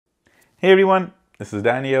Hey everyone, this is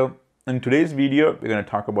Daniel. In today's video, we're going to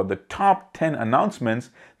talk about the top 10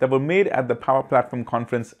 announcements that were made at the Power Platform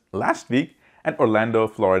Conference last week at Orlando,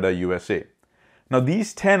 Florida, USA. Now,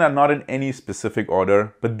 these 10 are not in any specific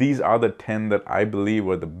order, but these are the 10 that I believe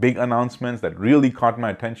were the big announcements that really caught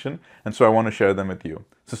my attention, and so I want to share them with you.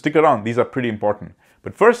 So stick around, these are pretty important.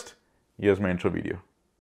 But first, here's my intro video.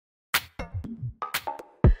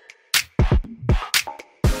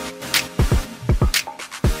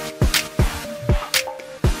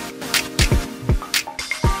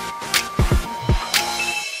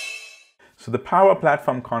 So the Power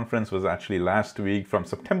Platform Conference was actually last week from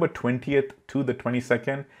September 20th to the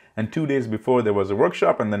 22nd, and 2 days before there was a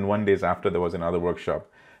workshop, and then 1 day after there was another workshop.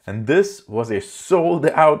 And this was a sold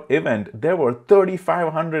out event. There were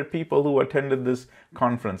 3,500 people who attended this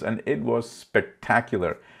conference, and it was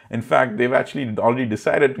spectacular. In fact, they've actually already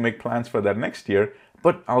decided to make plans for that next year,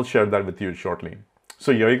 but I'll share that with you shortly.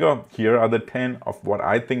 So here you go. Here are the 10 of what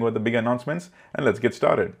I think were the big announcements, and let's get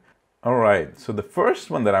started. All right, so the first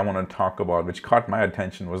one that I want to talk about, which caught my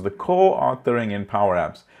attention, was the co-authoring in Power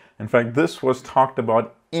Apps. In fact, this was talked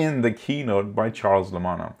about in the keynote by Charles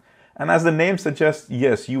Lamanna. And as the name suggests,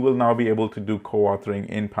 yes, you will now be able to do co-authoring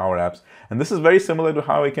in Power Apps. And this is very similar to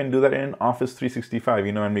how we can do that in Office 365.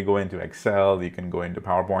 You know, when we go into Excel, you can go into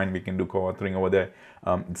PowerPoint, we can do co-authoring over there.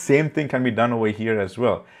 Same thing can be done over here as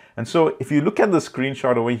well. And so if you look at the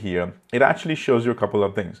screenshot over here, it actually shows you a couple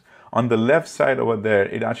of things. On the left side over there,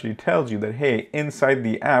 it actually tells you that, hey, inside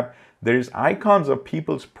the app, there's icons of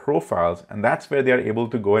people's profiles, and that's where they are able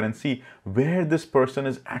to go ahead and see where this person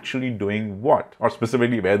is actually doing what, or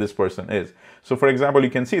specifically where this person is. So for example, you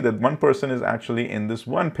can see that one person is actually in this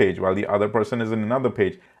one page while the other person is in another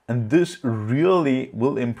page. And this really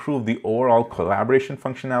will improve the overall collaboration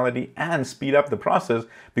functionality and speed up the process,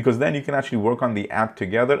 because then you can actually work on the app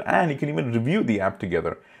together and you can even review the app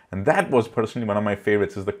together. And that was personally one of my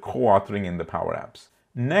favorites, is the co-authoring in the Power Apps.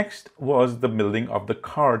 Next was the building of the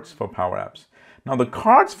cards for Power Apps. Now the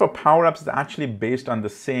cards for Power Apps is actually based on the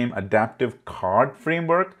same adaptive card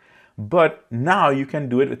framework, but now you can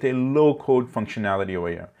do it with a low-code functionality over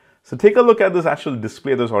here. So take a look at this actual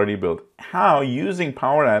display that's already built. How using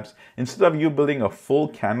Power Apps, instead of you building a full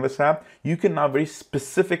canvas app, you can now very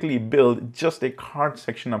specifically build just a card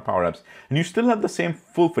section of Power Apps. And you still have the same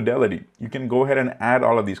full fidelity. You can go ahead and add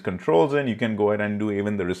all of these controls in. You can go ahead and do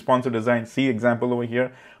even the responsive design. See example over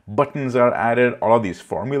here. Buttons are added. All of these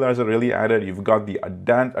formulas are really added. You've got the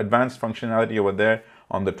advanced functionality over there.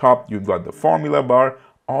 On the top, you've got the formula bar.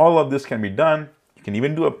 All of this can be done. You can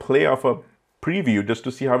even do a play of a preview just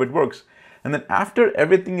to see how it works. And then after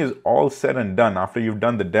everything is all said and done, after you've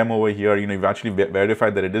done the demo over here, you've actually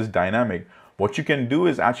verified that it is dynamic, what you can do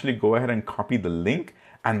is actually go ahead and copy the link,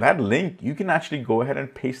 and that link you can actually go ahead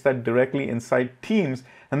and paste that directly inside Teams.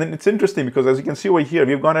 And then it's interesting because as you can see over here,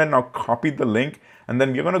 we've gone ahead and now copied the link, and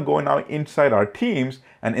then we're going to go now inside our Teams,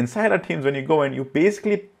 and inside our Teams, when you go in, you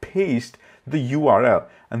basically paste the URL,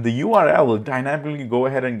 and the URL will dynamically go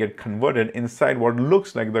ahead and get converted inside what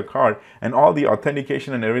looks like the card, and all the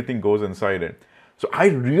authentication and everything goes inside it. So I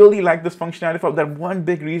really like this functionality for that one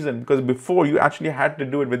big reason, because before you actually had to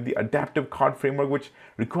do it with the adaptive card framework, which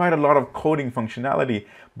required a lot of coding functionality.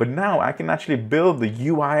 But now I can actually build the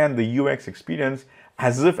UI and the UX experience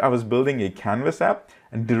as if I was building a Canvas app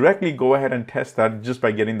and directly go ahead and test that just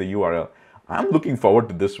by getting the URL. I'm looking forward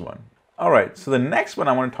to this one. All right, so the next one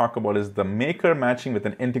I want to talk about is the maker matching with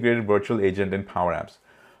an integrated virtual agent in Power Apps.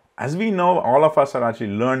 As we know, all of us are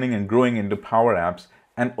actually learning and growing into Power Apps,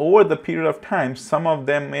 and over the period of time, some of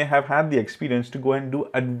them may have had the experience to go ahead and do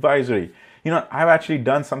advisory. You know, I've actually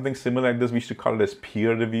done something similar like this. We used to call it as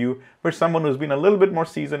peer review, where someone who's been a little bit more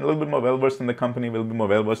seasoned, a little bit more well-versed in the company, a little bit more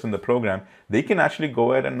well-versed in the program, they can actually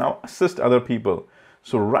go ahead and now assist other people.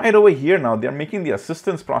 So right over here now, they're making the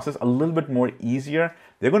assistance process a little bit more easier.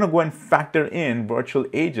 They're going to go and factor in virtual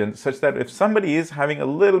agents such that if somebody is having a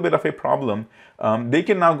little bit of a problem, they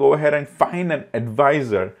can now go ahead and find an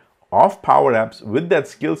advisor of Power Apps with that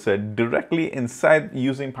skill set directly inside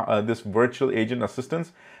using this virtual agent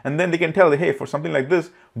assistance. And then they can tell, hey, for something like this,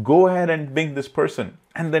 go ahead and ping this person.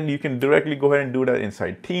 And then you can directly go ahead and do that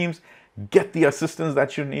inside Teams, get the assistance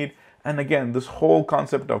that you need. And again, this whole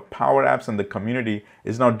concept of Power Apps and the community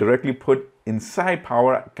is now directly put inside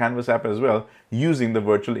Power Canvas app as well, using the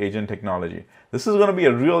virtual agent technology. This is going to be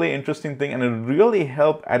a really interesting thing, and it'll really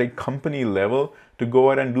help at a company level to go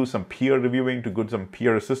ahead and do some peer reviewing, to do some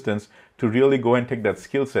peer assistance, to really go and take that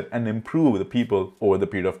skill set and improve the people over the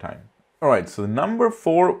period of time. All right, so number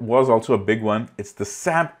 4 was also a big one. It's the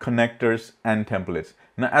SAP connectors and templates.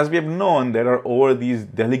 Now, as we have known, there are over these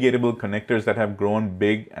delegatable connectors that have grown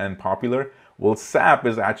big and popular. Well, SAP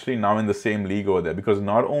is actually now in the same league over there, because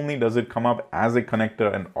not only does it come up as a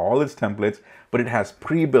connector and all its templates, but it has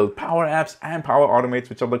pre-built Power Apps and Power Automates,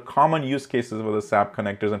 which are the common use cases for the SAP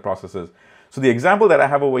connectors and processes. So the example that I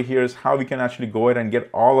have over here is how we can actually go ahead and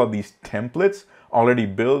get all of these templates already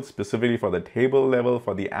built specifically for the table level,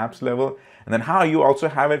 for the apps level, and then how you also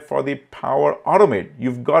have it for the Power Automate.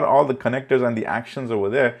 You've got all the connectors and the actions over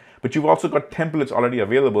there, but you've also got templates already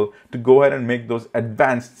available to go ahead and make those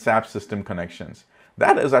advanced SAP system connections.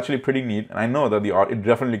 That is actually pretty neat, and I know that it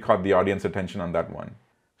definitely caught the audience attention on that one.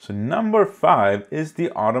 So number 5 is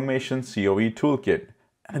the Automation COE toolkit.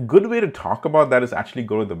 And a good way to talk about that is actually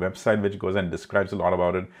go to the website, which goes and describes a lot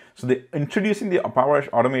about it. So introducing the Power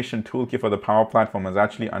Automation toolkit for the Power Platform was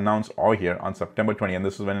actually announced all here on September 20, and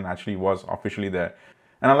this is when it actually was officially there.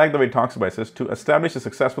 And I like the way it talks about it. It says, to establish a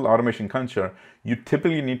successful automation culture, you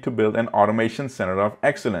typically need to build an automation center of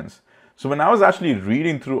excellence. So when I was actually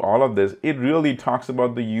reading through all of this, it really talks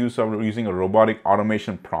about the use of using a robotic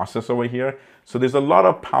automation process over here. So there's a lot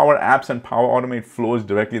of Power Apps and Power Automate flows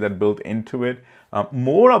directly that built into it.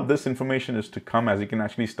 More of this information is to come as you can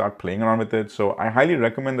actually start playing around with it. So I highly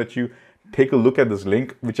recommend that you take a look at this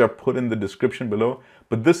link, which I've put in the description below.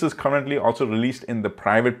 But this is currently also released in the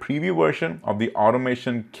private preview version of the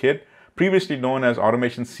Automation Kit, previously known as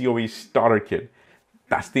Automation COE Starter Kit.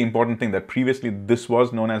 That's the important thing, that previously this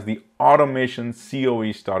was known as the Automation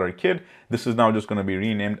COE Starter Kit. This is now just going to be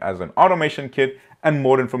renamed as an Automation Kit, and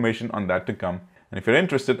more information on that to come. And if you're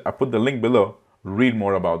interested, I put the link below. Read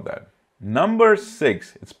more about that. Number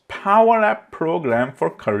 6, it's Power App Program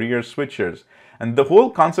for Career Switchers. And the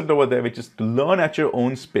whole concept over there, which is to learn at your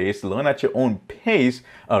own space, learn at your own pace,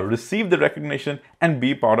 receive the recognition, and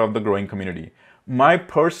be part of the growing community. My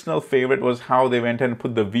personal favorite was how they went and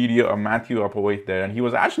put the video of Matthew up over there, and he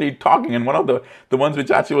was actually talking, and one of the ones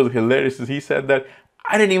which actually was hilarious is he said that,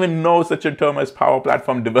 I didn't even know such a term as Power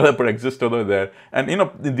Platform Developer exists over there. And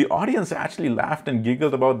the audience actually laughed and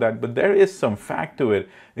giggled about that, but there is some fact to it,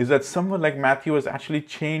 is that someone like Matthew has actually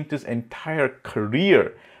changed his entire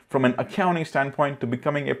career from an accounting standpoint to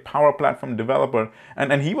becoming a Power Platform developer.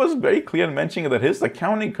 And he was very clear in mentioning that his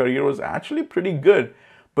accounting career was actually pretty good.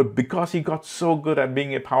 But because he got so good at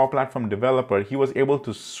being a Power Platform developer, he was able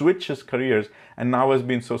to switch his careers and now has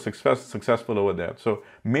been so successful over there. So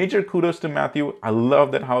major kudos to Matthew. I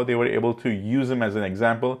love that how they were able to use him as an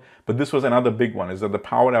example. But this was another big one, is that the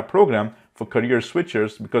Power App Program for career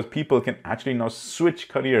switchers, because people can actually now switch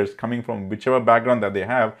careers coming from whichever background that they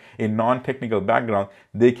have, a non-technical background,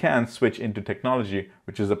 they can switch into technology,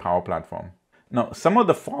 which is the Power Platform. Now, some of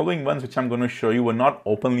the following ones which I'm going to show you were not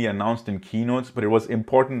openly announced in keynotes, but it was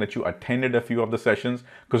important that you attended a few of the sessions,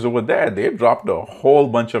 because over there, they dropped a whole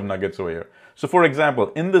bunch of nuggets over here. So for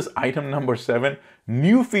example, in this item number 7,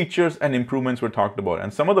 new features and improvements were talked about.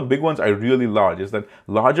 And some of the big ones I really loved is that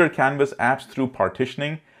larger canvas apps through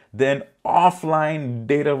partitioning, then offline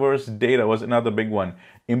Dataverse data was another big one.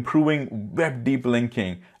 Improving web deep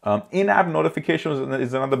linking. In-app notifications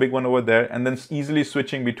is another big one over there. And then easily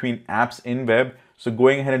switching between apps in web. So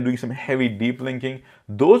going ahead and doing some heavy deep linking.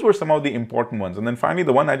 Those were some of the important ones. And then finally,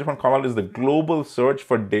 the one I just want to call out is the global search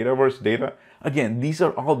for Dataverse data. Again, these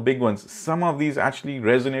are all big ones. Some of these actually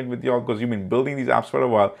resonate with y'all because you've been building these apps for a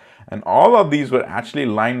while. And all of these were actually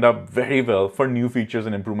lined up very well for new features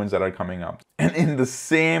and improvements that are coming up. And in the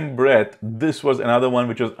same breath, this was another one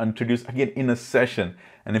which was introduced again in a session.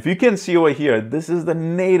 And if you can see over here, this is the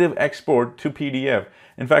native export to PDF.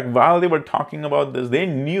 In fact, while they were talking about this, they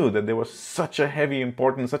knew that there was such a heavy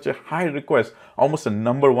importance, such a high request, almost a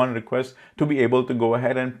 #1 request to be able to go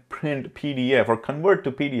ahead and print PDF or convert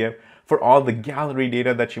to PDF for all the gallery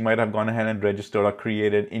data that you might have gone ahead and registered or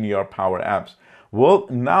created in your Power Apps. Well,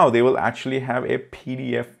 now they will actually have a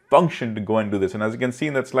PDF function to go and do this. And as you can see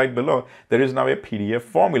in that slide below, there is now a PDF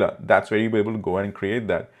formula. That's where you'll be able to go ahead and create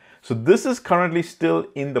that. So this is currently still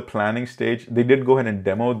in the planning stage. They did go ahead and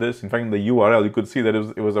demo this. In fact, in the URL, you could see that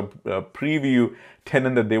it was a preview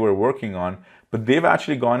tenant that they were working on. But they've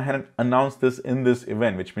actually gone ahead and announced this in this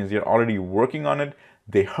event, which means they're already working on it.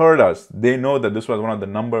 They heard us. They know that this was one of the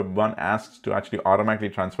 #1 asks to actually automatically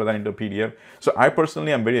transfer that into PDF. So I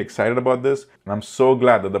personally am very excited about this. And I'm so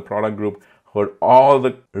glad that the product group heard all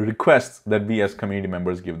the requests that we as community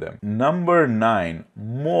members give them. Number 9,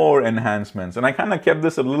 more enhancements. And I kind of kept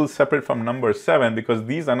this a little separate from number 7 because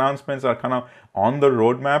these announcements are kind of on the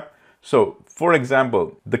roadmap. So for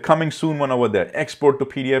example, the coming soon one over there, export to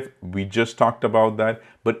PDF, we just talked about that.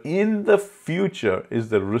 But in the future is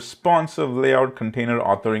the responsive layout container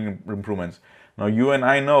authoring improvements. Now, you and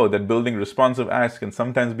I know that building responsive apps can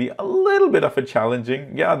sometimes be a little bit of a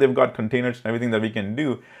challenging. Yeah, they've got containers and everything that we can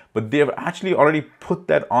do, but they have actually already put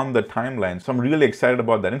that on the timeline. So I'm really excited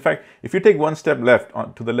about that. In fact, if you take one step left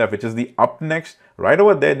to the left, which is the up next, right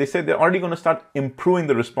over there, they said they're already going to start improving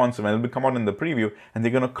the responsive, and it'll come out in the preview, and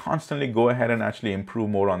they're going to constantly go ahead and actually improve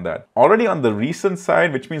more on that. Already on the recent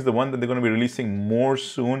side, which means the one that they're going to be releasing more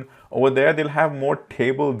soon, over there, they'll have more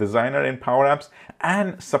table designer in Power Apps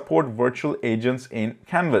and support virtual agents in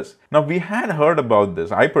Canvas. Now, we had heard about this.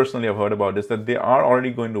 I personally have heard about this, that they are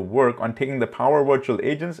already going to work on taking the Power Virtual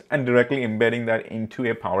Agents and directly embedding that into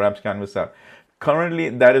a Power Apps Canvas app. Currently,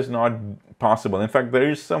 that is not possible. In fact, there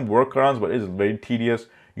is some workarounds, but it's very tedious.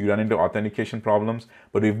 You run into authentication problems.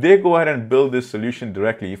 But if they go ahead and build this solution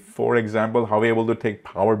directly, for example, how we're able to take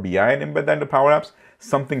Power BI and embed that into Power Apps,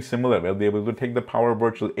 something similar. We'll be able to take the Power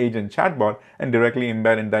Virtual Agent chatbot and directly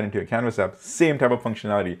embed that into a Canvas app. Same type of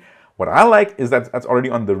functionality. What I like is that that's already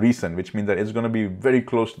on the recent, which means that it's going to be very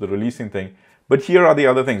close to the releasing thing. But here are the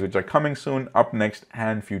other things which are coming soon, up next,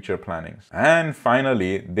 and future plannings. And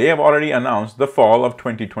finally, they have already announced the fall of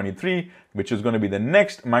 2023, which is going to be the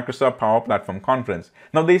next Microsoft Power Platform Conference.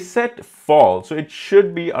 Now, they said fall, so it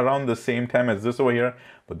should be around the same time as this over here.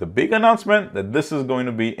 But the big announcement that this is going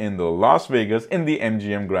to be in the Las Vegas in the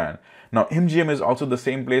MGM Grand. Now, MGM is also the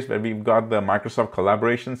same place where we've got the Microsoft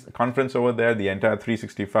Collaborations conference over there, the entire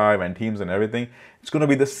 365 and Teams and everything. It's going to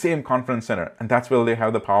be the same conference center, and that's where they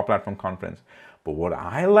have the Power Platform Conference. But what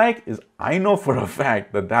I like is I know for a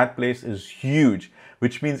fact that that place is huge,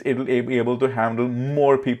 which means it'll be able to handle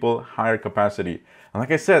more people, higher capacity. And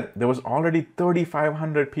like I said, there was already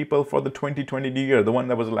 3,500 people for the 2020 year, the one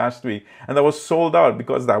that was last week, and that was sold out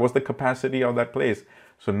because that was the capacity of that place.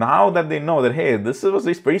 So now that they know that, hey, this was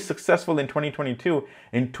very successful in 2022,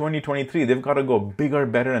 in 2023, they've got to go bigger,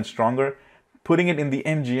 better, and stronger. Putting it in the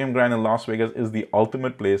MGM Grand in Las Vegas is the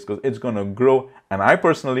ultimate place because it's going to grow. And I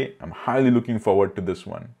personally am highly looking forward to this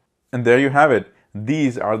one. And there you have it.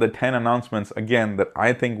 These are the 10 announcements, again, that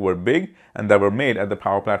I think were big and that were made at the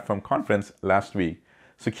Power Platform Conference last week.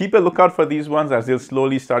 So keep a lookout for these ones as they'll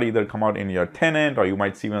slowly start either come out in your tenant or you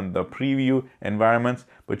might see them in the preview environments,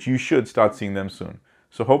 but you should start seeing them soon.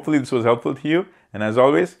 So hopefully this was helpful to you. And as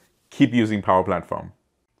always, keep using Power Platform.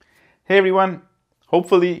 Hey everyone,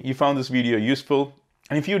 hopefully you found this video useful.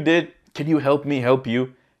 And if you did, can you help me help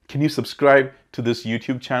you? Can you subscribe to this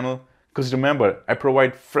YouTube channel? Because remember, I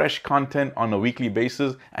provide fresh content on a weekly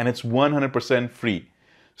basis and it's 100% free.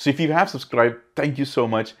 So if you have subscribed, thank you so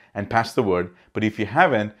much and pass the word. But if you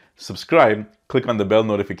haven't, subscribe, click on the bell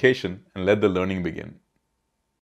notification and let the learning begin.